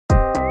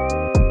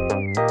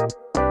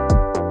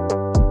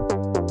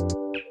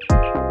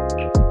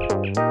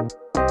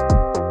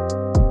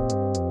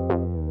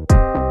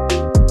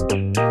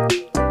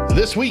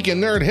This week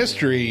in nerd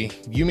history,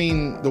 you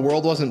mean the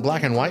world wasn't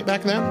black and white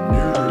back then?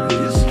 Nerd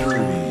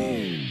history.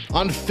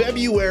 On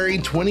February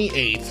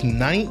 28,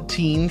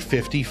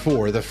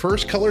 1954, the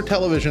first color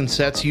television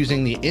sets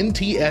using the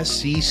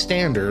NTSC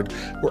standard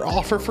were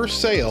offered for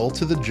sale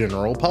to the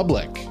general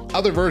public.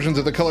 Other versions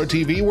of the color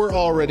TV were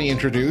already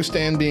introduced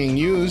and being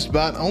used,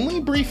 but only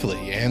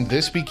briefly, and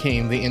this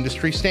became the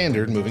industry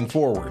standard moving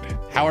forward.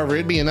 However,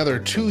 it'd be another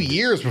 2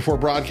 years before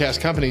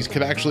broadcast companies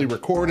could actually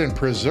record and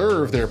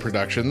preserve their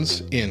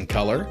productions in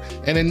color.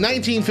 And in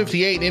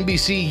 1958,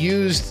 NBC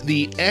used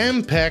the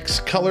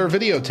Ampex color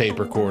videotape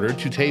recorder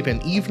to tape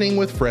An Evening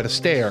with Fred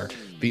Astaire,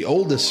 the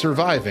oldest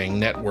surviving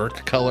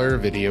network color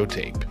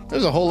videotape.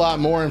 There's a whole lot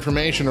more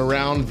information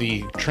around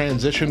the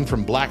transition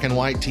from black and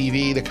white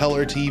TV to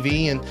color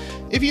TV, and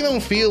if you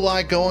don't feel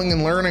like going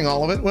and learning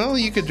all of it, well,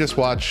 you could just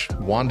watch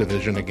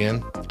WandaVision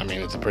again. I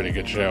mean, it's a pretty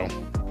good show.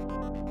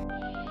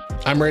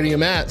 I'm Radio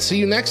Matt. See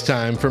you next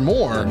time for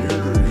more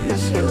Nerd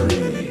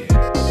history.